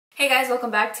Hey guys, welcome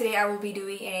back. Today I will be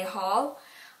doing a haul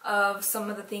of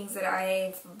some of the things that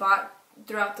I've bought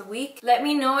throughout the week. Let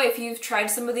me know if you've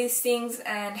tried some of these things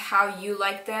and how you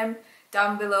like them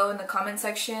down below in the comment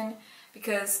section,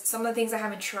 because some of the things I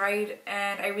haven't tried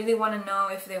and I really want to know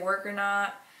if they work or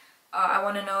not. I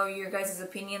want to know your guys'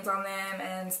 opinions on them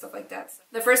and stuff like that.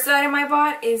 The first item I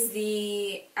bought is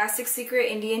the Aztec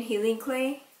Secret Indian Healing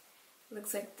Clay. It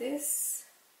looks like this.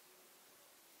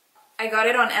 I got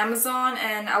it on Amazon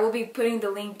and I will be putting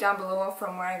the link down below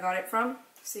from where I got it from.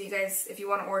 So you guys, if you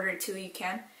want to order it too, you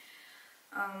can.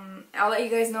 I'll let you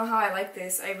guys know how I like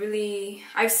this.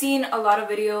 I've seen a lot of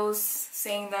videos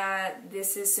saying that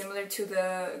this is similar to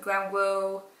the Glam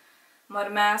Glow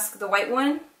Mud Mask, the white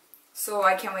one. So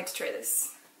I can't wait to try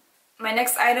this. My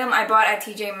next item I bought at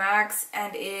TJ Maxx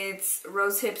and it's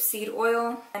rosehip seed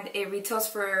oil and it retails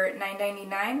for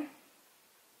 $9.99.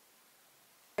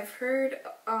 I've heard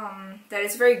that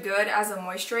it's very good as a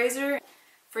moisturizer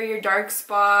for your dark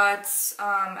spots,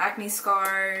 acne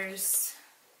scars.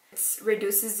 It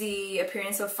reduces the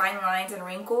appearance of fine lines and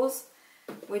wrinkles,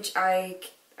 which I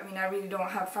really don't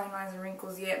have fine lines and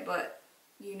wrinkles yet, but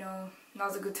you know,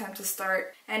 now's a good time to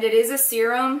start. And it is a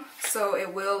serum, so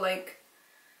it will like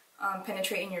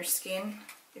penetrate in your skin.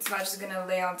 It's not just gonna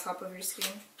lay on top of your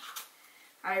skin.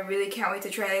 I really can't wait to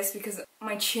try this because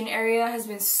my chin area has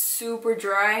been super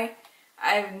dry.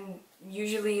 I'm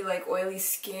usually like oily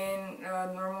skin,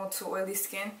 normal to oily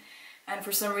skin, and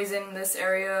for some reason this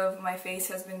area of my face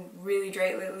has been really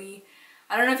dry lately.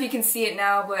 I don't know if you can see it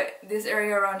now, but this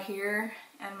area around here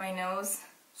and my nose,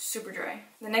 super dry.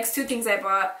 The next two things I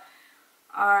bought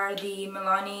are the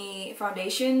Milani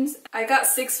foundations. I got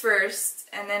 6 first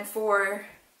and then 4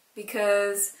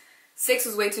 because 6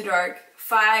 was way too dark,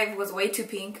 5 was way too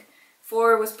pink,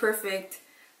 4 was perfect,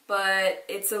 but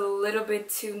it's a little bit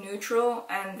too neutral,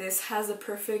 and this has a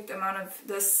perfect amount of,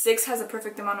 the 6 has a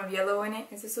perfect amount of yellow in it.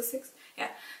 Is this a 6? Yeah,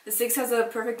 the 6 has a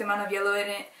perfect amount of yellow in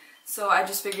it, so I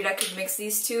just figured I could mix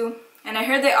these two. And I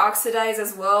heard they oxidize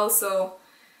as well, so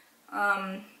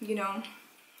you know,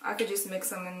 I could just mix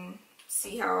them and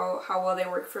see how well they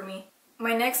work for me.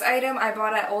 My next item I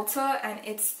bought at Ulta and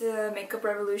it's the Makeup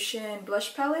Revolution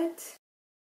blush palette.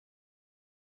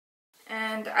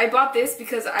 And I bought this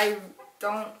because I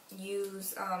don't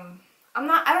use, I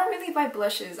don't really buy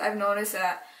blushes. I've noticed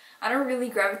that I don't really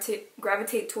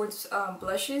gravitate towards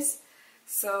blushes.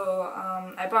 So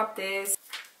I bought this.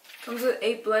 Comes with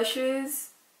 8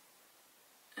 blushes.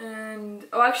 And,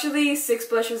 oh, actually 6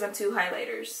 blushes and 2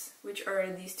 highlighters, which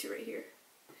are these 2 right here.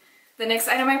 The next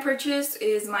item I purchased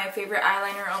is my favorite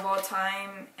eyeliner of all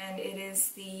time, and it is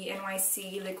the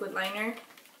NYC liquid liner.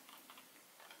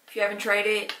 If you haven't tried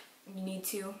it, you need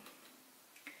to,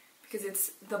 because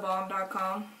it's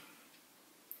thebomb.com.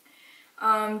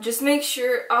 Just make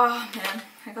sure, oh man,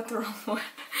 I got the wrong one.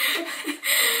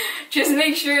 Just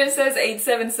make sure it says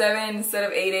 877 instead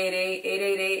of 888.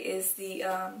 888 is the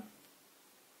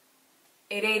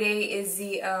 888 is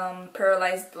the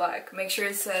Paralyzed Black. Make sure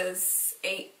it says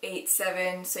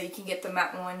 887 so you can get the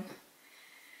matte one.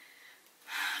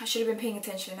 I should have been paying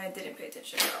attention. I didn't pay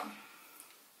attention at all.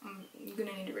 I'm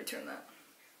gonna need to return that.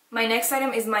 My next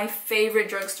item is my favorite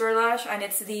drugstore lash, and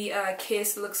it's the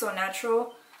Kiss Look So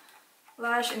Natural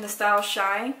lash in the style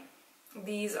Shy.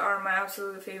 These are my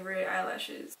absolute favorite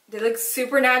eyelashes. They look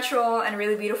super natural and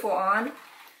really beautiful on.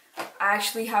 I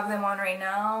actually have them on right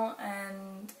now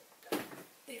and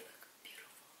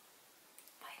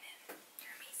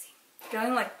they're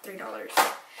only like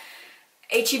 $3.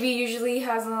 H-E-B usually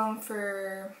has them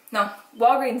for, no,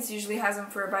 Walgreens usually has them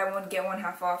for buy one get one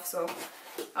half off, so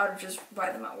I'll just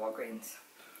buy them at Walgreens.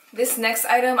 This next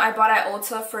item I bought at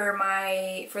Ulta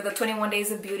for the 21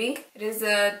 Days of Beauty. It is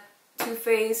a Too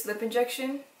Faced lip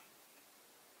injection.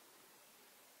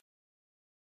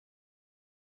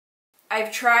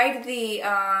 I've tried the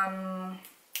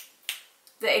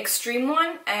extreme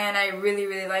one and I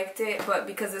really liked it, but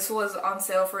because this was on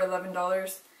sale for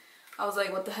 $11, I was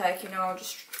like, what the heck, you know, I'll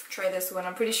just try this one.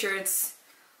 I'm pretty sure it's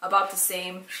about the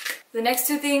same. The next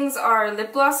two things are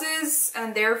lip glosses,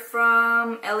 and they're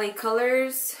from LA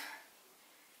Colors.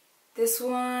 This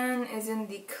one is in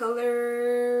the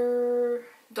color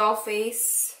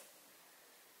Dollface.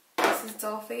 This is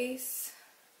Dollface.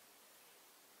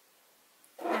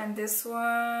 And this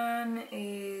one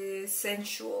is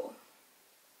Sensual.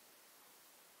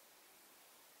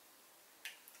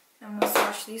 I'm gonna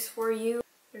swatch these for you.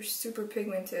 They're super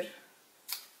pigmented.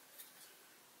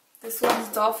 This one's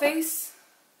Dollface.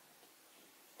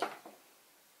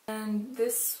 And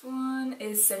this one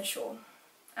is Sensual.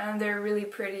 And they're really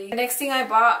pretty. The next thing I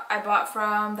bought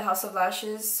from the House of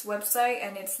Lashes website,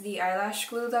 and it's the eyelash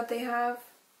glue that they have.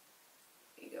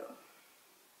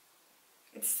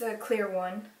 It's the clear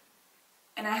one.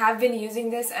 And I have been using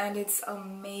this and it's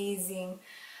amazing.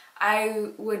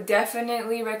 I would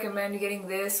definitely recommend getting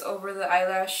this over the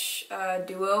eyelash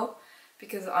duo,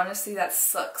 because honestly that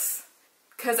sucks.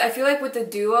 Because I feel like with the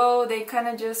duo, they kind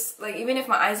of just, like, even if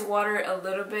my eyes water a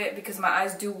little bit, because my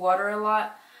eyes do water a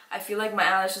lot, I feel like my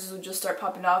eyelashes will just start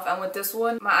popping off. And with this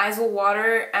one, my eyes will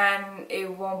water and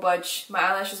it won't budge. My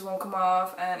eyelashes won't come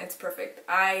off and it's perfect.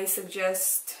 I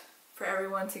suggest for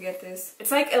everyone to get this. It's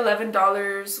like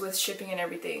 $11 with shipping and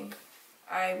everything.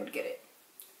 I would get it.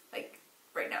 Like,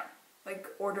 right now. Like,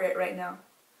 order it right now.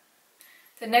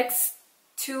 The next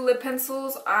two lip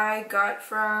pencils I got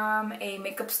from a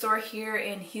makeup store here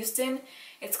in Houston.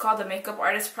 It's called the Makeup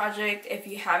Artist Project. If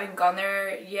you haven't gone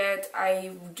there yet,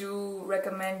 I do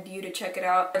recommend you to check it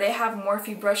out. They have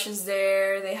Morphe brushes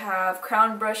there, they have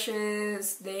crown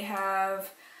brushes, they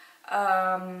have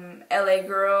LA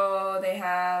Girl, they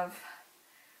have,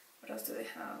 what else do they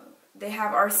have? They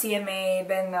have RCMA,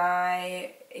 Ben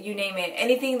Nye, you name it.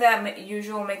 Anything that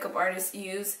usual makeup artists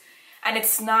use. And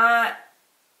it's not,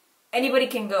 anybody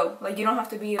can go. Like, you don't have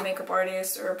to be a makeup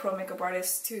artist or a pro makeup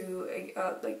artist to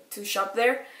to shop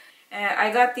there. And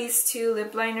I got these two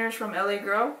lip liners from LA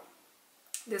Girl.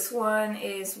 This one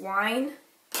is Wine.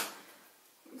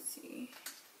 Let's see.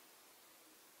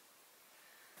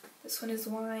 This one is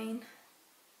Wine.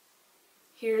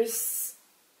 Here's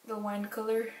the wine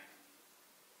color.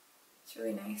 It's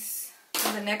really nice.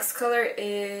 And the next color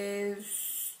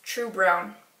is True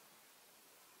Brown.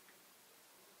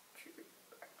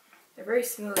 They're very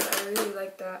smooth. I really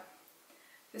like that.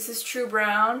 This is True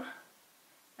Brown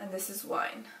and this is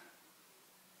Wine.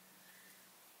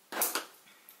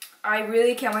 I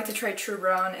really can't wait to try True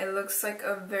Brown. It looks like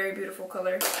a very beautiful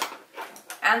color.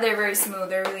 And they're very smooth.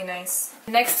 They're really nice.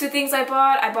 The next two things I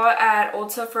bought at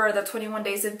Ulta for the 21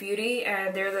 Days of Beauty,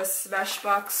 and they're the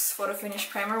Smashbox Photo Finish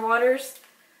Primer Waters.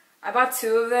 I bought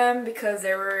two of them because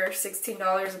they were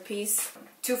 $16 a piece.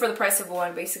 Two for the price of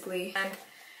one, basically. And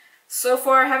so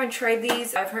far I haven't tried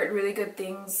these. I've heard really good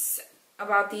things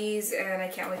about these and I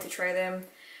can't wait to try them.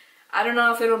 I don't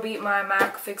know if it'll beat my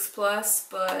MAC Fix Plus,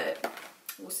 but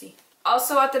we'll see.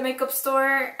 Also at the makeup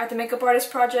store, at the Makeup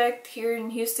Artist Project here in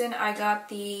Houston, I got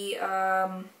the,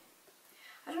 I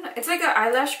don't know, it's like an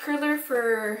eyelash curler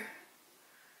for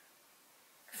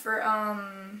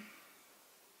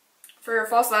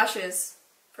false lashes,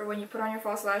 for when you put on your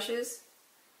false lashes.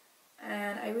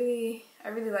 And I really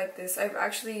like this. I've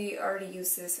actually already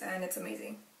used this and it's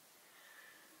amazing.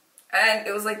 And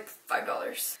it was like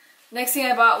 $5. Next thing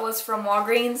I bought was from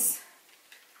Walgreens.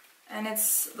 And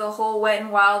it's the whole Wet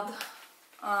n Wild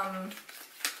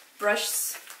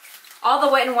brushes. All the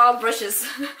Wet n Wild brushes.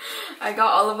 I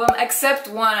got all of them except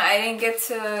one. I didn't get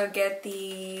to get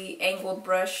the angled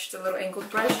brush, the little angled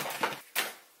brush.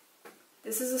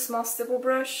 This is a small stipple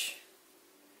brush.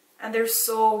 And they're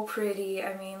so pretty.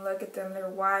 I mean, look at them. They're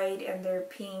white and they're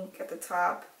pink at the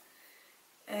top.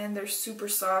 And they're super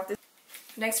soft.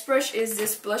 Next brush is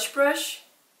this blush brush.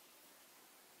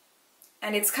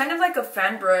 And it's kind of like a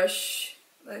fan brush.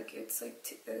 Like, it's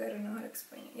like, I don't know how to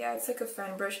explain it. Yeah, it's like a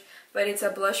fan brush. But it's a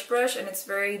blush brush and it's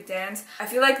very dense. I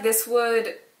feel like this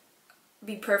would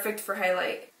be perfect for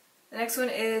highlight. The next one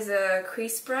is a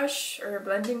crease brush or a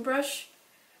blending brush.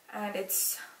 And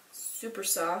it's super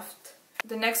soft.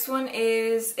 The next one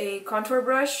is a contour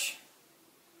brush.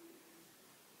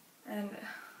 And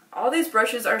all these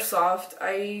brushes are soft.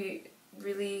 I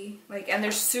really like, and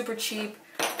they're super cheap.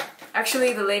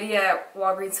 Actually, the lady at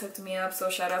Walgreens hooked me up, so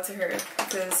shout out to her,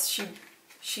 because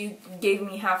she gave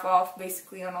me half off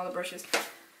basically on all the brushes.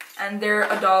 And they're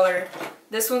 $1.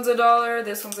 This one's $1,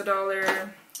 this one's $1.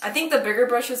 I think the bigger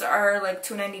brushes are like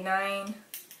 $2.99,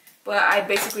 but I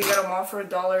basically got them all for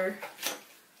 $1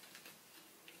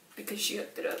 because she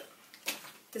hooked it up.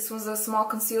 This one's a small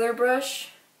concealer brush.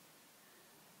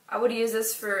 I would use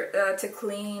this for to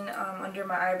clean under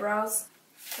my eyebrows.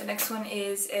 The next one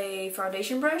is a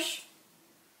foundation brush.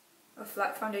 A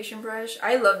flat foundation brush.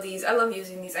 I love these. I love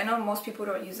using these. I know most people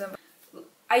don't use them.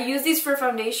 I use these for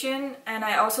foundation, and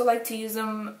I also like to use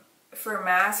them for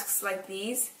masks like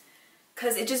these,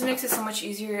 because it just makes it so much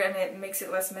easier and it makes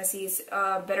it less messy. It's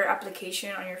better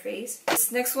application on your face.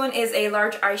 This next one is a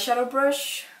large eyeshadow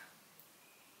brush.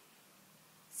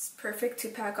 It's perfect to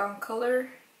pack on color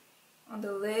on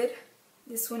the lid.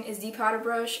 This one is the powder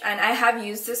brush, and I have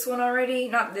used this one already.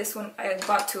 Not this one, I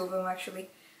bought two of them actually.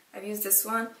 I've used this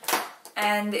one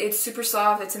and it's super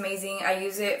soft. It's amazing. I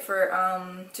use it for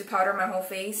to powder my whole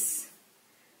face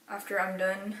after I'm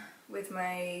done with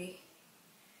my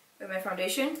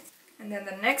foundation. And then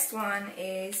the next one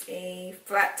is a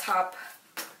flat top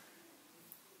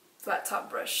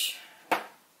brush.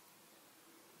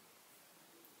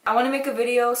 I want to make a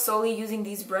video solely using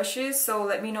these brushes, so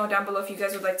let me know down below if you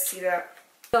guys would like to see that.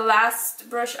 The last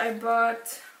brush I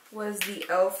bought was the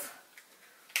e.l.f.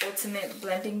 Ultimate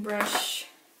Blending Brush.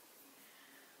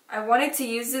 I wanted to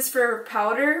use this for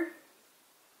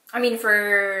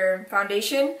for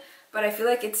foundation, but I feel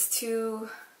like it's too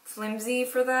flimsy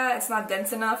for that. It's not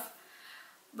dense enough,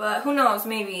 but who knows,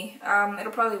 maybe.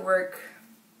 It'll probably work.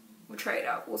 We'll try it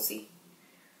out, we'll see.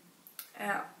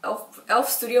 e.l.f.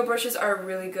 Studio brushes are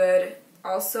really good.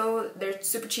 Also, they're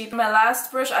super cheap. My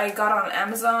last brush I got on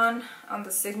Amazon, on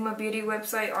the Sigma Beauty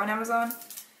website on Amazon.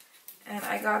 And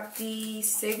I got the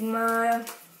Sigma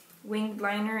Winged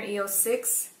Liner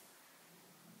EO6.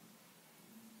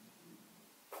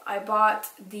 I bought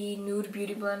the Nude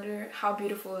Beauty Blender. How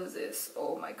beautiful is this?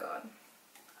 Oh my god.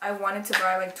 I wanted to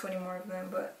buy like 20 more of them,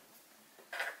 but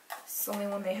it's the only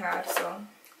one they had, so.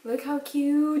 Look how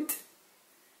cute.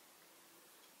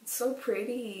 It's so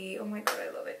pretty. Oh my god,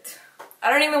 I love it. I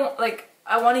don't even, like,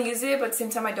 I want to use it, but at the same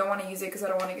time I don't want to use it because I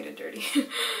don't want to get it dirty.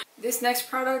 This next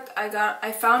product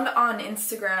I found on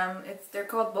Instagram. They're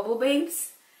called Bubble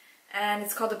Babes, and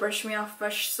it's called the Brush Me Off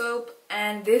Brush Soap,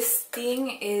 and this thing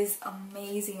is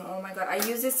amazing. Oh my god, I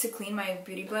use this to clean my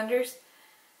beauty blenders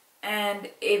and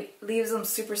it leaves them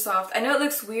super soft. I know it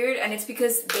looks weird, and it's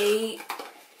because they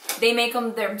make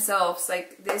them themselves.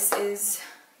 Like, this is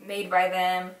made by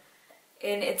them,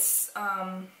 and it's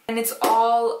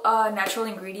all natural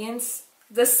ingredients.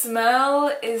 The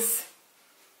smell is,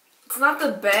 it's not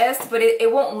the best, but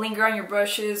it won't linger on your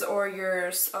brushes or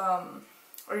your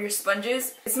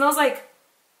sponges. It smells like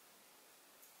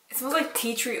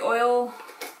tea tree oil.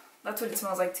 That's what it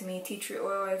smells like to me, tea tree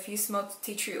oil. If you smelled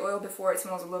tea tree oil before, it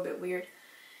smells a little bit weird.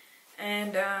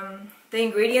 And the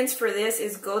ingredients for this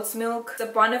is goat's milk,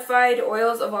 saponified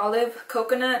oils of olive,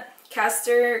 coconut,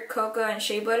 castor, cocoa, and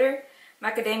shea butter,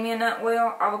 macadamia nut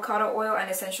oil, avocado oil,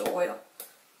 and essential oil.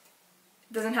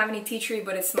 It doesn't have any tea tree,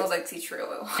 but it smells like tea tree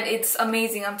oil. And it's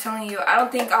amazing, I'm telling you. I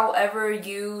don't think I'll ever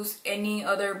use any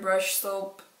other brush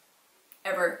soap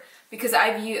ever, because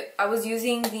I was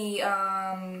using the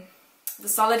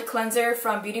solid cleanser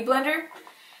from Beauty Blender,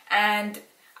 and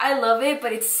I love it,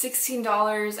 but it's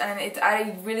 $16, and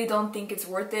I really don't think it's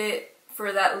worth it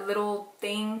for that little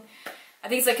thing. I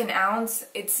think it's like an ounce.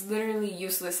 It's literally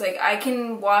useless. Like, I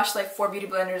can wash like 4 beauty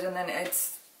blenders and then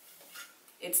it's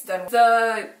done.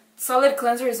 The solid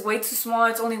cleanser is way too small.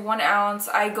 It's only 1 ounce.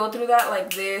 I go through that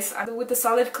like this. With the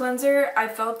solid cleanser, I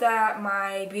felt that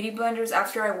my beauty blenders,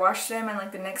 after I washed them and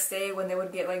like the next day when they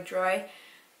would get like dry,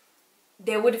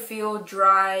 they would feel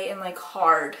dry and like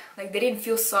hard. Like, they didn't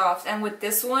feel soft. And with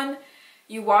this one,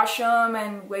 you wash them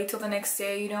and wait till the next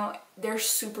day, you know, they're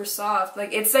super soft.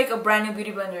 Like, it's like a brand new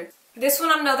beauty blender. This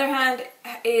one, on the other hand,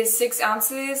 is 6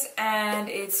 ounces and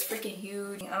it's freaking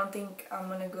huge. I don't think I'm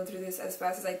gonna go through this as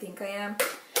fast as I think I am,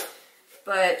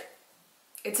 but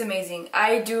it's amazing.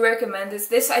 I do recommend this.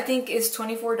 This, I think, is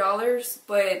 $24,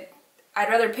 but I'd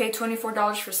rather pay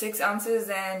 $24 for 6 ounces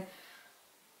than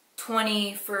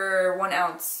 $20 for 1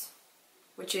 ounce,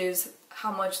 which is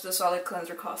how much the solid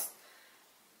cleanser costs.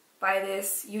 Buy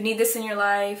this. You need this in your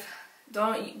life.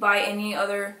 Don't buy any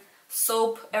other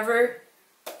soap ever.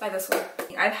 Buy this one.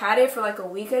 I've had it for like a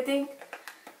week, I think.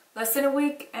 Less than a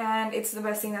week, and it's the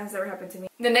best thing that's ever happened to me.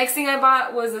 The next thing I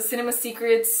bought was the Cinema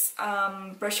Secrets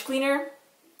brush cleaner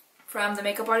from the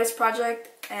Makeup Artist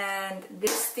Project, and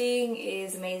this thing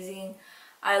is amazing.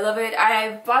 I love it.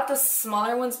 I've bought the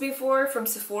smaller ones before from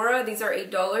Sephora. These are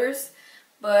 $8,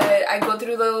 but I go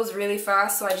through those really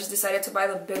fast, so I just decided to buy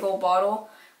the big old bottle,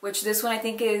 which this one I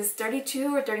think is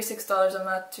 $32 or $36. I'm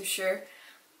not too sure,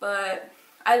 but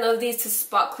I love these to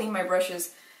spot clean my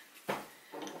brushes.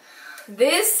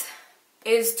 This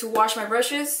is to wash my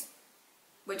brushes,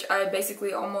 which I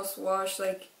basically almost wash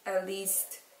like at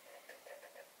least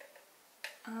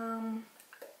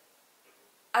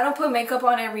I don't put makeup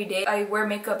on every day. I wear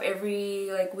makeup every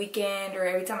like weekend or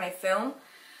every time I film,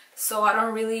 so I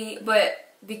don't really,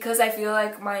 but because I feel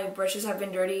like my brushes have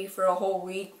been dirty for a whole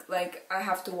week, like I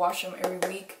have to wash them every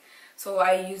week. So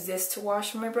I use this to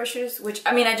wash my brushes, which,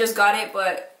 I mean, I just got it,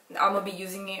 but I'm gonna be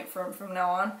using it from now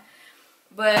on.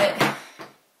 But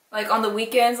like on the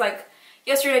weekends, like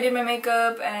yesterday I did my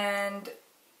makeup, and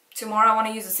tomorrow I want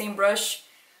to use the same brush.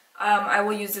 I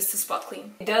will use this to spot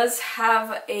clean. It does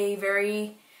have a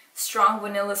very strong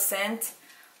vanilla scent,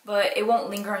 but it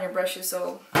won't linger on your brushes,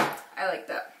 so I like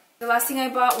that. The last thing I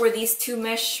bought were these 2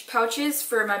 mesh pouches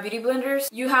for my beauty blenders.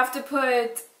 You have to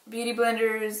put beauty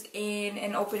blenders in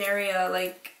an open area.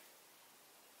 Like,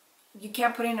 you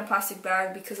can't put it in a plastic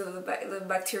bag because of the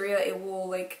bacteria. It will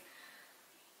like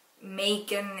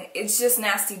make, and it's just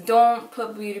nasty. Don't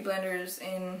put beauty blenders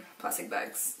in plastic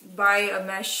bags. Buy a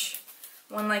mesh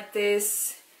one like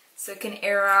this so it can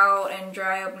air out and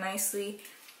dry up nicely.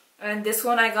 And this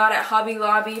one I got at Hobby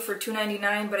Lobby for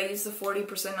 $2.99, but I used the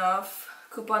 40% off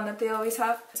coupon that they always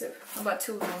have. So I bought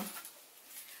two of them.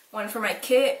 One for my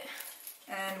kit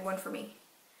and one for me.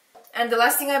 And the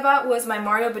last thing I bought was my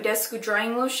Mario Badescu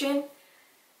drying lotion.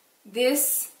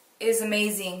 This is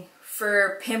amazing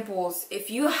for pimples. If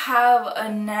you have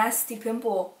a nasty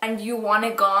pimple and you want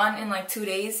it gone in like 2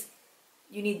 days,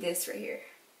 you need this right here.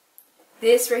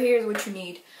 This right here is what you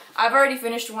need. I've already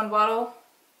finished one bottle.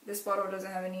 This bottle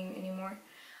doesn't have any anymore.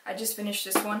 I just finished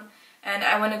this one. And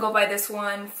I want to go buy this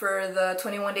one for the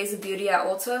 21 Days of Beauty at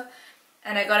Ulta.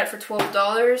 And I got it for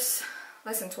 $12.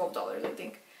 Less than $12, I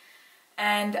think.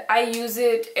 And I use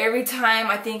it every time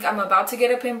I think I'm about to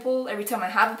get a pimple. Every time I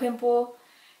have a pimple.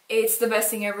 It's the best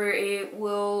thing ever. It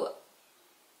will,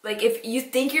 like, if you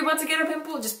think you're about to get a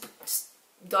pimple, just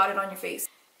dot it on your face.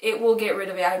 It will get rid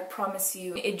of it, I promise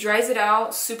you. It dries it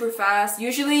out super fast.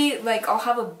 Usually, like, I'll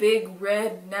have a big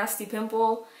red nasty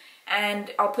pimple and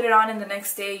I'll put it on and the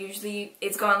next day usually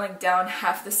it's gone like down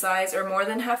half the size or more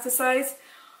than half the size.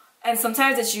 And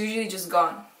sometimes it's usually just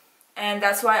gone. And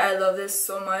that's why I love this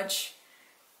so much.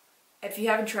 If you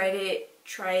haven't tried it,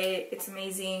 try it. It's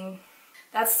amazing.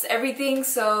 That's everything.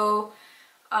 So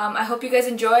I hope you guys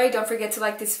enjoyed. Don't forget to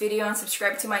like this video and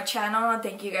subscribe to my channel.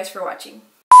 Thank you guys for watching.